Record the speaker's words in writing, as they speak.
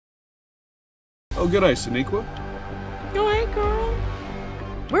Oh, g'day, Sonequa. Oh, hey, Karl.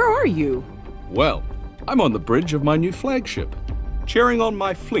 Where are you? Well, I'm on the bridge of my new flagship, cheering on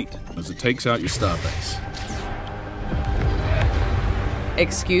my fleet as it takes out your starbase.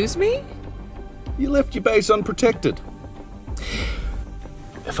 Excuse me? You left your base unprotected.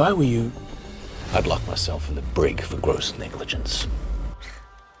 If I were you, I'd lock myself in the brig for gross negligence.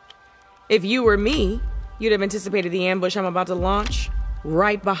 If you were me, you'd have anticipated the ambush I'm about to launch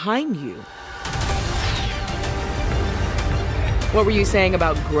right behind you. What were you saying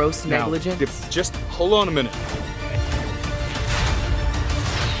about gross negligence? Just hold on a minute.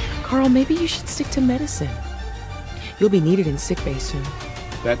 Karl, maybe you should stick to medicine. You'll be needed in sickbay soon.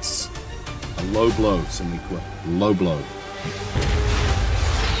 That's a low blow, Sonequa. Low blow.